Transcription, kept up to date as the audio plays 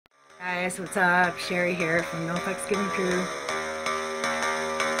guys, what's up? Sherry here from NFgC Giving Crew.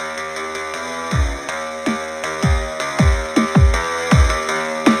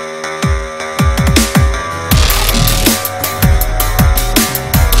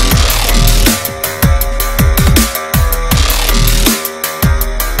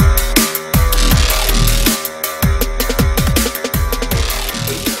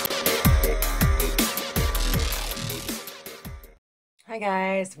 Hi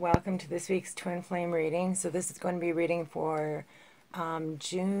guys, welcome to this week's Twin Flame reading. So this is going to be reading for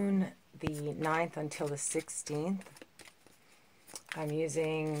June the 9th until the 16th. I'm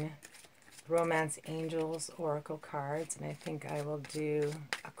using Romance Angels Oracle cards, and I think I will do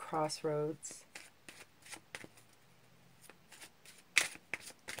a crossroads.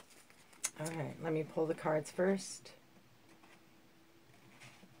 Alright, let me pull the cards first.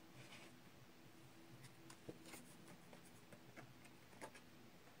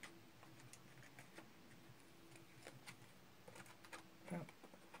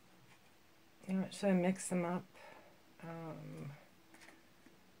 Should I mix them up?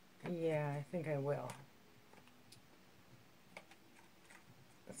 Yeah, I think I will.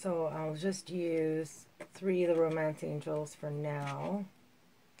 So I'll just use 3 of the Romance Angels for now.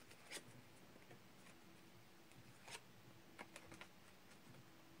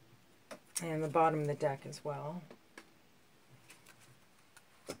 And the bottom of the deck as well.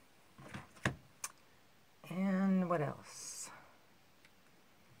 And what else?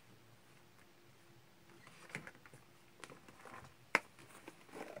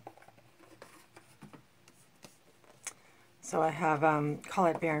 So I have Call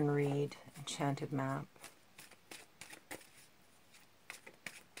It Baron Reed, Enchanted Map.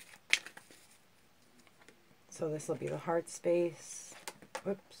 So this will be the heart space.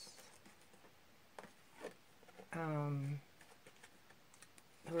 Whoops. The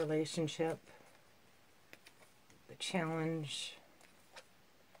relationship. The challenge.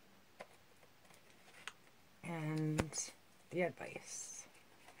 And the advice.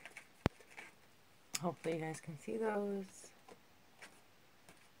 Hopefully you guys can see those.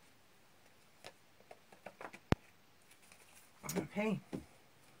 Okay,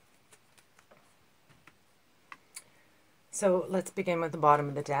 so let's begin with the bottom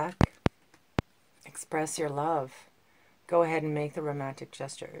of the deck. Express your love. Go ahead and make the romantic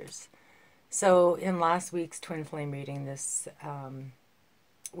gestures. So in last week's Twin Flame reading, this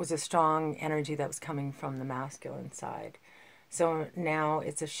was a strong energy that was coming from the masculine side. So now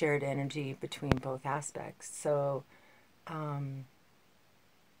it's a shared energy between both aspects. So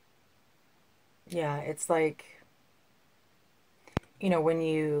yeah, it's like, you know, when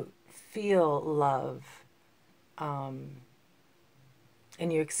you feel love and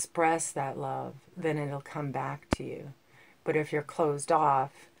you express that love, then it'll come back to you. But if you're closed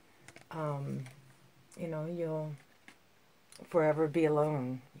off, you know, you'll forever be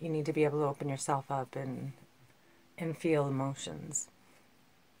alone. You need to be able to open yourself up and feel emotions.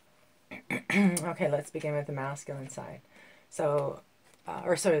 Okay, let's begin with the masculine side. So,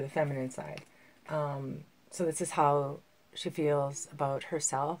 or sorry, the feminine side. So this is how she feels about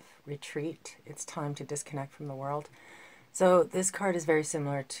herself. Retreat. It's time to disconnect from the world. So this card is very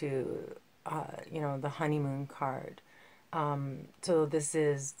similar to, you know, the honeymoon card. So this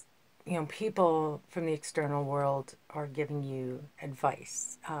is, you know, people from the external world are giving you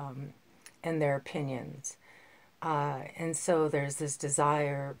advice and their opinions. And so there's this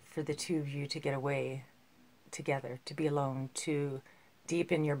desire for the two of you to get away together, to be alone, to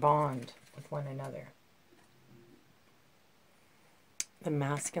deepen your bond with one another. The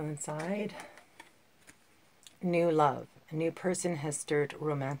masculine side, new love. A new person has stirred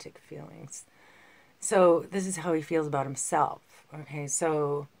romantic feelings. So this is how he feels about himself. Okay,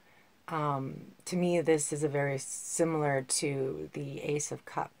 so to me, this is a very similar to the Ace of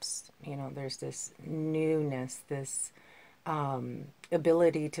Cups. You know, there's this newness, this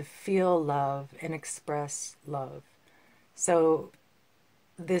ability to feel love and express love. So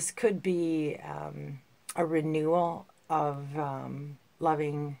this could be a renewal of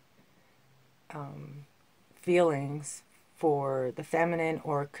loving feelings for the feminine,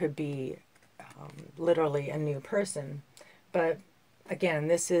 or it could be literally a new person. But again,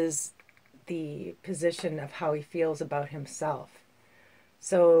 this is the position of how he feels about himself.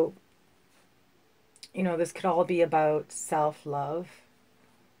 So, you know, this could all be about self-love.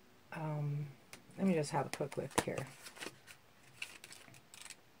 Let me just have a quick look here.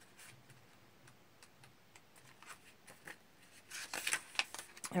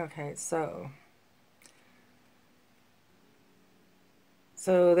 Okay, so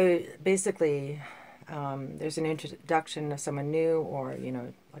they basically There's an introduction of someone new, or, you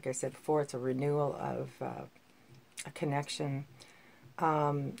know, like I said before, it's a renewal of a connection.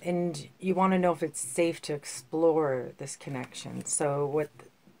 And you want to know if it's safe to explore this connection. So what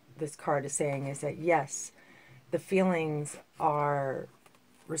this card is saying is that, yes, the feelings are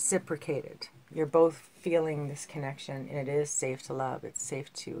reciprocated. You're both feeling this connection, and it is safe to love. It's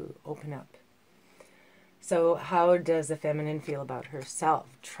safe to open up. So how does the feminine feel about herself?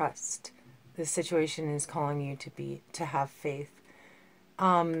 Trust. This situation is calling you to have faith.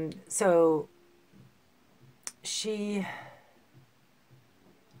 So she's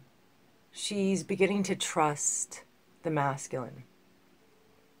beginning to trust the masculine.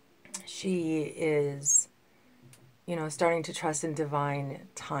 She is, you know, starting to trust in divine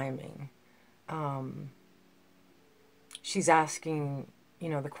timing. She's asking, you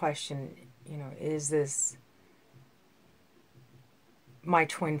know, the question, you know, is this my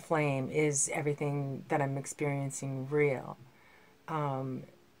twin flame? Is everything that I'm experiencing real? And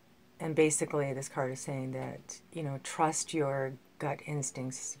basically this card is saying that, you know, trust your gut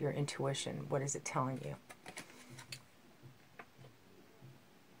instincts, your intuition. What is it telling you?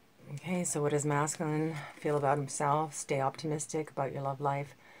 Okay, so what does masculine feel about himself? Stay optimistic about your love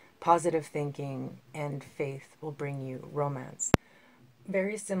life. Positive thinking and faith will bring you romance.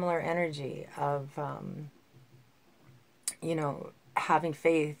 Very similar energy of, you know, having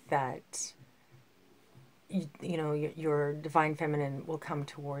faith that, you know, your divine feminine will come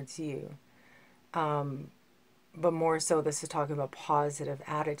towards you. But more so, this is talking about positive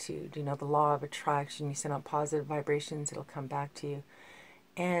attitude. You know, the law of attraction, you send out positive vibrations, it'll come back to you.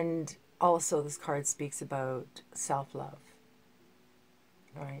 And also this card speaks about self-love.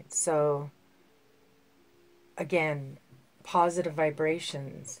 All right, so again, positive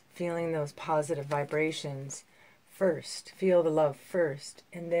vibrations, feeling those positive vibrations first. Feel the love first,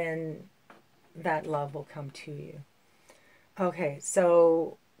 and then that love will come to you. Okay,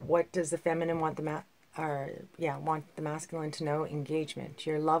 so what does the feminine want want the masculine to know? Engagement.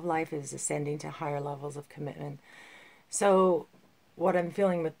 Your love life is ascending to higher levels of commitment. So what I'm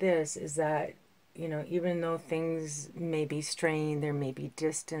feeling with this is that, you know, even though things may be strained, there may be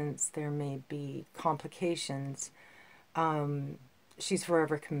distance, there may be complications, she's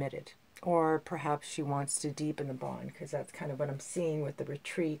forever committed. Or perhaps she wants to deepen the bond, because that's kind of what I'm seeing with the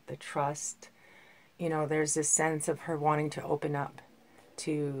retreat, the trust. You know, there's this sense of her wanting to open up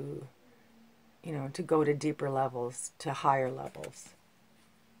to, you know, to go to deeper levels, to higher levels.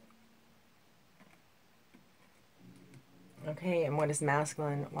 Okay, and what does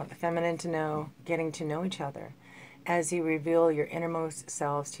masculine want the feminine to know? Getting to know each other. As you reveal your innermost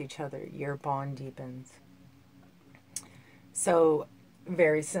selves to each other, your bond deepens. So,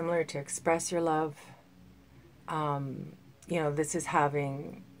 very similar to express your love. You know, this is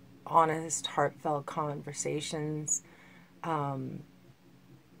having honest, heartfelt conversations. You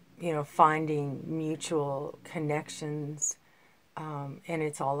know, finding mutual connections. And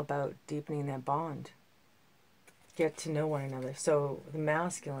it's all about deepening that bond. Get to know one another. So the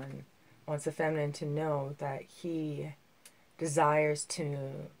masculine wants the feminine to know that he desires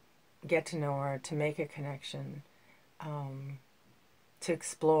to get to know her, to make a connection, to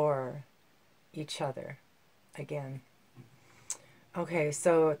explore each other again. Okay,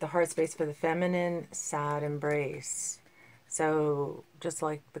 so the heart space for the feminine, sad embrace. So just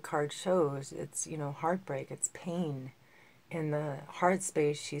like the card shows, it's, you know, heartbreak, it's pain. In the heart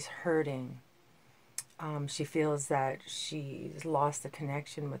space, she's hurting. She feels that she's lost the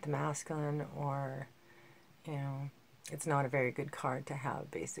connection with the masculine, or, you know, it's not a very good card to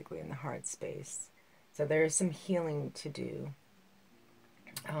have basically in the heart space. So there is some healing to do.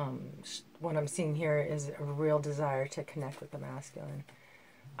 What I'm seeing here is a real desire to connect with the masculine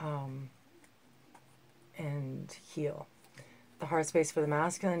and heal. The heart space for the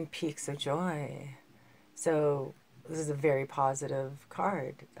masculine, peaks of joy. So this is a very positive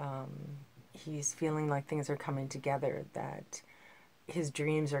card. He's feeling like things are coming together, that his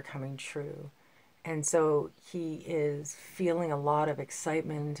dreams are coming true. And so he is feeling a lot of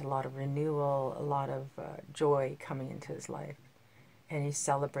excitement, a lot of renewal, a lot of joy coming into his life. And he's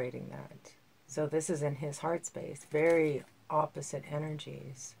celebrating that. So this is in his heart space. Very opposite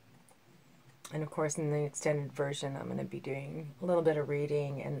energies. And of course, in the extended version, I'm going to be doing a little bit of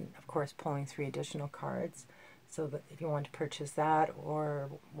reading and, of course, pulling 3 additional cards. So that if you want to purchase that or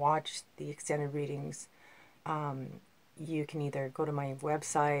watch the extended readings, you can either go to my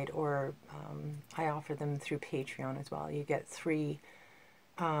website, or I offer them through Patreon as well. You get 3,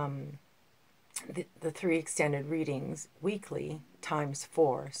 the 3 extended readings weekly times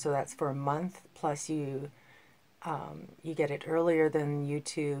 4. So that's for a month, plus you get it earlier than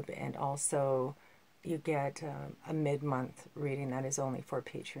YouTube, and also you get a mid-month reading that is only for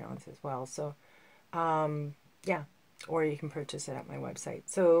Patreons as well. So, yeah, or you can purchase it at my website.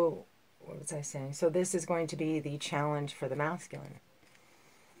 So, what was I saying? So this is going to be the challenge for the masculine.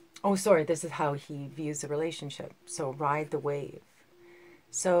 Oh, sorry, this is how he views the relationship. So ride the wave.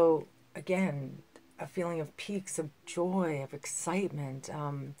 So again, a feeling of peaks of joy, of excitement.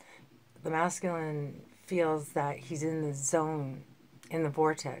 The masculine feels that he's in the zone, in the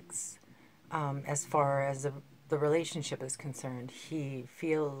vortex, as far as the relationship is concerned. He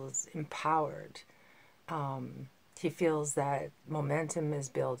feels empowered. He feels that momentum is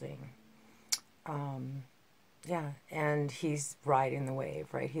building. Yeah, and he's riding the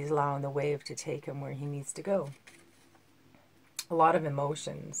wave, right? He's allowing the wave to take him where he needs to go. A lot of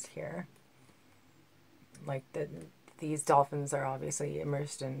emotions here. Like these dolphins are obviously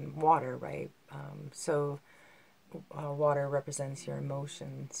immersed in water, right? So water represents your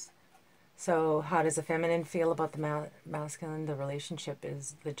emotions. So how does the feminine feel about the masculine? The relationship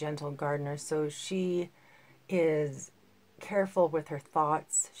is the gentle gardener. So she is careful with her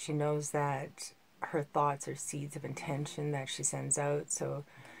thoughts. She knows that her thoughts are seeds of intention that she sends out. So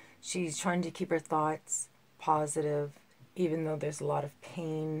she's trying to keep her thoughts positive, even though there's a lot of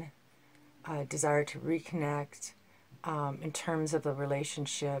pain, desire to reconnect. In terms of the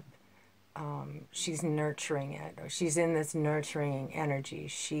relationship, she's nurturing it. Or she's in this nurturing energy.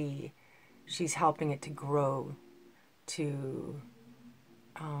 She's helping it to grow, to,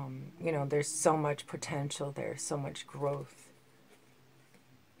 you know, there's so much potential there, so much growth.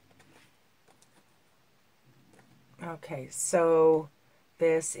 Okay, so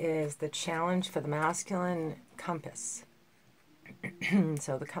this is the challenge for the masculine compass.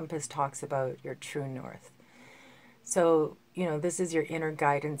 So the compass talks about your true north. So, you know, this is your inner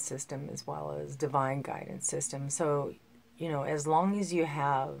guidance system as well as divine guidance system. So, you know, as long as you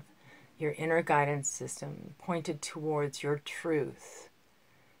have your inner guidance system pointed towards your truth,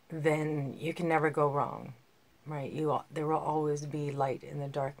 then you can never go wrong, right? There will always be light in the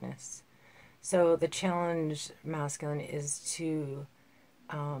darkness. So the challenge, masculine, is to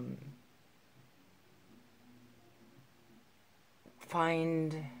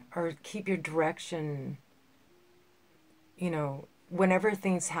find or keep your direction, you know, whenever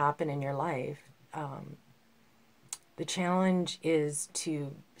things happen in your life. The challenge is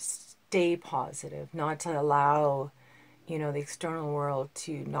to stay positive, not to allow, you know, the external world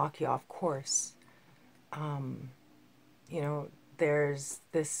to knock you off course. You know, there's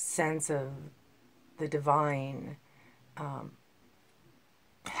this sense of the divine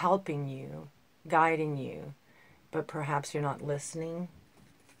helping you, guiding you, but perhaps you're not listening.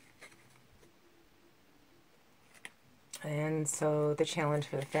 And so the challenge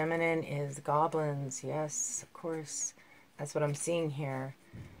for the feminine is goblins. Yes, of course. That's what I'm seeing here,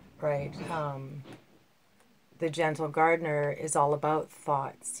 right? The gentle gardener is all about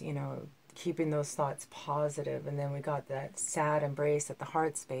thoughts, you know, keeping those thoughts positive. And then we got that sad embrace at the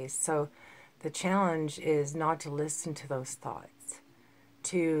heart space. So the challenge is not to listen to those thoughts,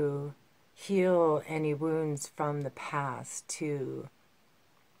 to heal any wounds from the past, to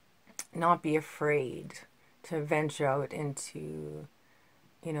not be afraid to venture out into,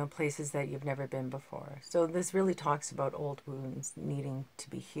 you know, places that you've never been before. So this really talks about old wounds needing to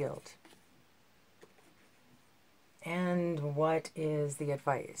be healed. And what is the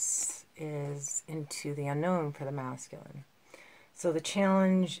advice? Is into the unknown for the masculine. So the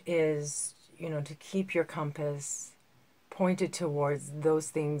challenge is, you know, to keep your compass pointed towards those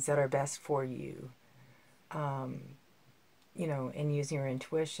things that are best for you. You know, and using your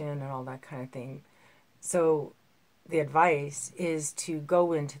intuition and all that kind of thing. So the advice is to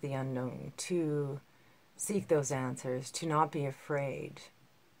go into the unknown, to seek those answers, to not be afraid.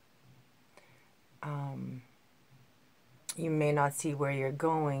 You may not see where you're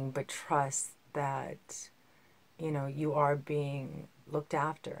going, but trust that, you know, you are being looked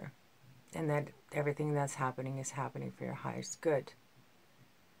after and that everything that's happening is happening for your highest good.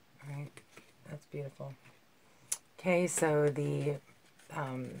 All right, that's beautiful. Okay, so the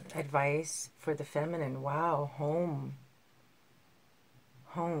advice for the feminine. Wow, home.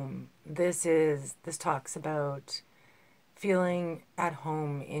 Home. This talks about feeling at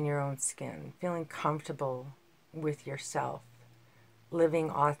home in your own skin, feeling comfortable with yourself, living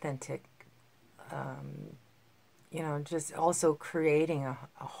authentic, you know, just also creating a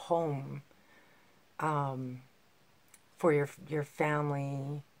home for your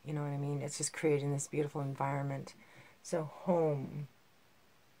family, you know what I mean? It's just creating this beautiful environment. So home.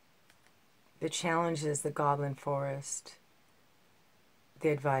 The challenge is the goblin forest. The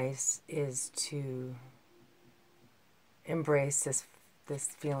advice is to embrace this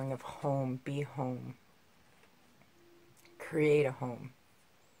feeling of home, be home, create a home.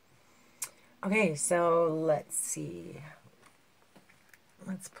 Okay, so let's see.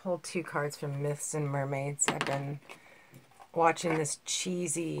 Let's pull 2 cards from Myths and Mermaids. I've been watching this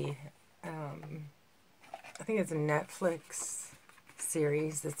cheesy, I think it's a Netflix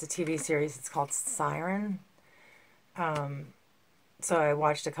series. It's a TV series. It's called Siren. So I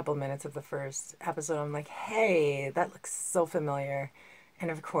watched a couple minutes of the first episode. I'm like, hey, that looks so familiar. And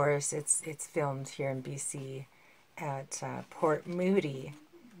of course, it's filmed here in BC at Port Moody.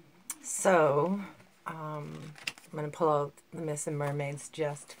 So I'm going to pull out the Myths and Mermaids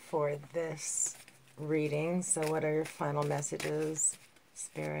just for this reading. So what are your final messages,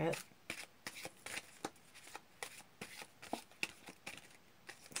 Spirit?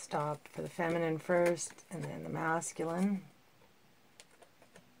 Stop for the feminine first, and then the masculine.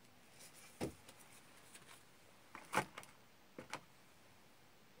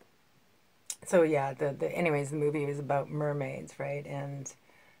 So yeah, anyways, the movie was about mermaids, right? And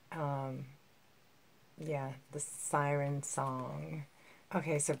yeah, the siren song.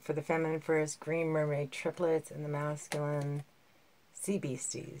 Okay, so for the feminine first, green mermaid triplets, and the masculine, sea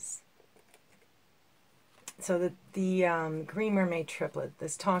beasties. So the green mermaid triplet,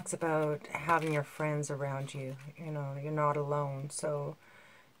 this talks about having your friends around you. You know, you're not alone. So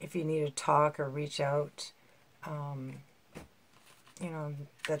if you need to talk or reach out, you know,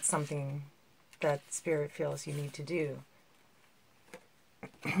 that's something that Spirit feels you need to do.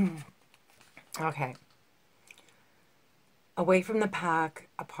 Okay. Away from the pack,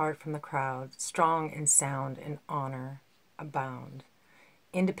 apart from the crowd, strong and sound in honor abound.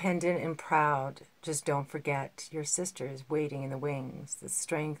 Independent and proud, just don't forget your sisters waiting in the wings, the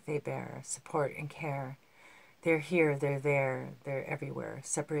strength they bear, support and care. They're here, they're there, they're everywhere.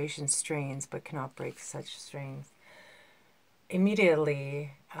 Separation strains, but cannot break such strings.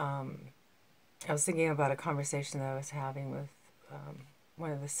 Immediately, I was thinking about a conversation that I was having with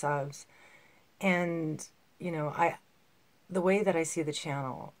one of the subs. And, you know, the way that I see the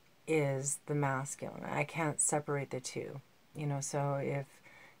channel is the masculine. I can't separate the two. You know, so if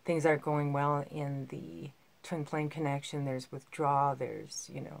things aren't going well in the twin flame connection, there's withdrawal, there's,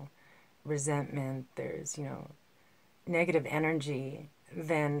 you know, resentment, there's, you know, negative energy,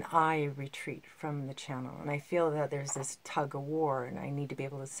 then I retreat from the channel. And I feel that there's this tug of war, and I need to be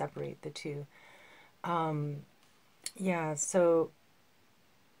able to separate the two. Yeah, so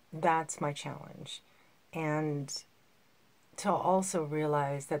that's my challenge. And to also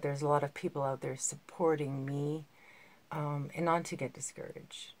realize that there's a lot of people out there supporting me, and not to get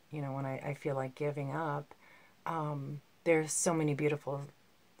discouraged. You know, when I feel like giving up, there's so many beautiful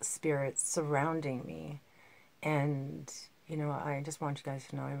spirits surrounding me. And, you know, I just want you guys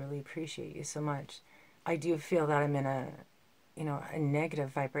to know I really appreciate you so much. I do feel that I'm in a, you know, a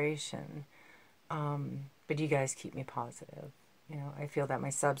negative vibration, but you guys keep me positive. You know, I feel that my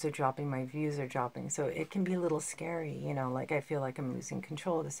subs are dropping, my views are dropping, so it can be a little scary, you know, like I feel like I'm losing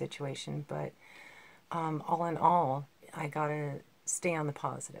control of the situation, but all in all, I gotta stay on the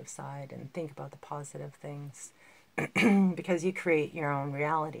positive side and think about the positive things because you create your own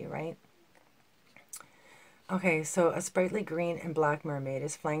reality, right? Okay, so a sprightly green and black mermaid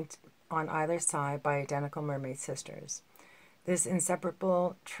is flanked on either side by identical mermaid sisters. This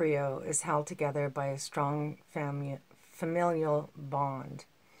inseparable trio is held together by a strong familial bond,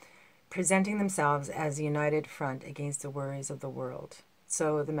 presenting themselves as a united front against the worries of the world.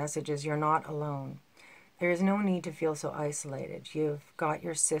 So the message is, you're not alone. There is no need to feel so isolated. You've got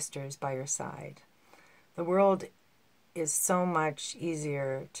your sisters by your side. The world is so much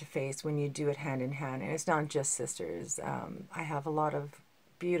easier to face when you do it hand in hand. And it's not just sisters. I have a lot of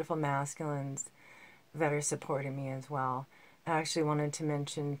beautiful masculines that are supporting me as well. I actually wanted to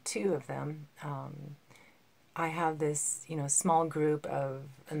mention 2 of them. I have this, you know, small group of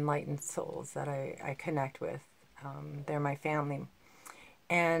enlightened souls that I connect with. They're my family.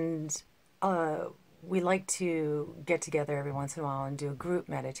 And we like to get together every once in a while and do a group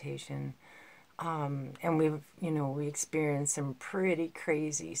meditation. And we experience some pretty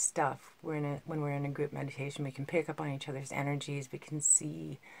crazy stuff. When we're in a group meditation, we can pick up on each other's energies. We can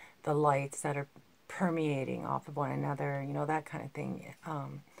see the lights that are permeating off of one another, you know, that kind of thing.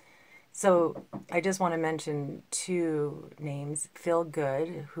 So I just want to mention 2 names. Phil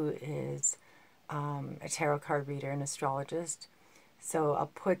Good, who is a tarot card reader and astrologist. So I'll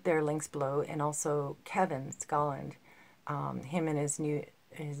put their links below, and also Kevin Scotland. Him and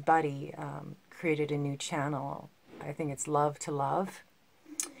his buddy created a new channel. I think it's Love to Love.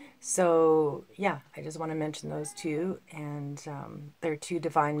 So yeah, I just want to mention those 2, and they're 2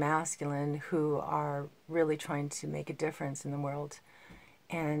 divine masculine who are really trying to make a difference in the world.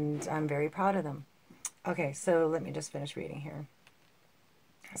 And I'm very proud of them. Okay, so let me just finish reading here.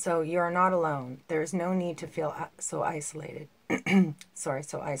 So you are not alone. There is no need to feel so isolated. Sorry,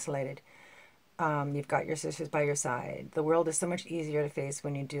 so isolated. You've got your sisters by your side. The world is so much easier to face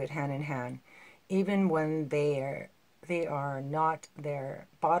when you do it hand in hand. Even when they are not there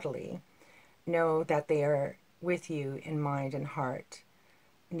bodily, know that they are with you in mind and heart.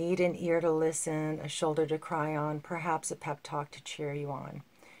 Need an ear to listen, a shoulder to cry on, perhaps a pep talk to cheer you on.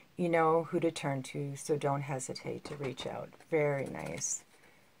 You know who to turn to, so don't hesitate to reach out. Very nice.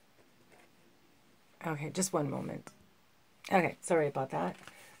 Okay, just one moment. Okay, sorry about that.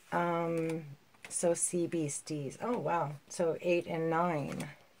 So sea beasties. Oh, wow. So 8 and 9.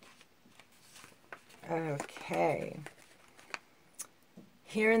 Okay.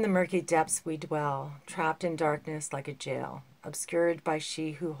 Here in the murky depths we dwell, trapped in darkness like a jail, obscured by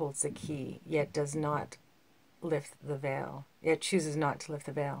she who holds the key, yet does not lift the veil, yet chooses not to lift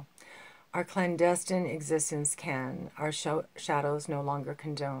the veil. Our clandestine existence can, our shadows no longer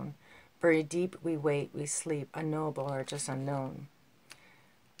condone. Buried deep we wait, we sleep, unknowable or just unknown.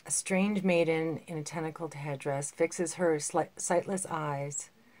 A strange maiden in a tentacled headdress fixes her sightless eyes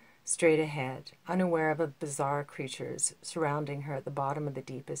straight ahead, unaware of the bizarre creatures surrounding her at the bottom of the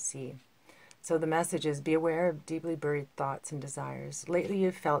deepest sea. So the message is, be aware of deeply buried thoughts and desires. Lately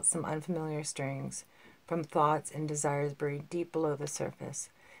you've felt some unfamiliar stirrings from thoughts and desires buried deep below the surface.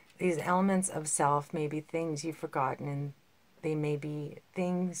 These elements of self may be things you've forgotten, and they may be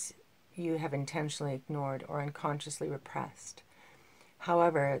things you have intentionally ignored or unconsciously repressed.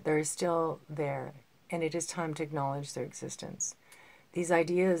 However, they're still there, and it is time to acknowledge their existence. These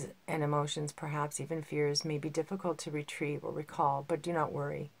ideas and emotions, perhaps even fears, may be difficult to retrieve or recall, but do not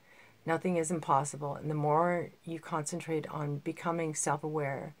worry. Nothing is impossible, and the more you concentrate on becoming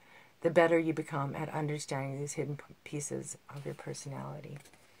self-aware, the better you become at understanding these hidden pieces of your personality.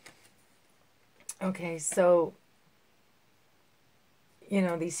 Okay, so, you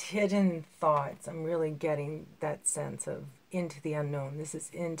know, these hidden thoughts, I'm really getting that sense of into the unknown. This is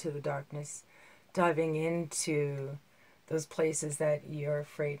into the darkness, diving into those places that you're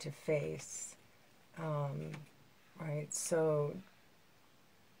afraid to face. Right, so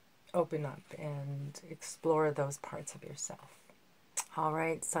open up and explore those parts of yourself. All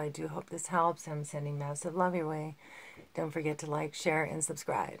right, so I do hope this helps. I'm sending massive love your way. Don't forget to like, share, and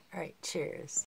subscribe. All right, cheers.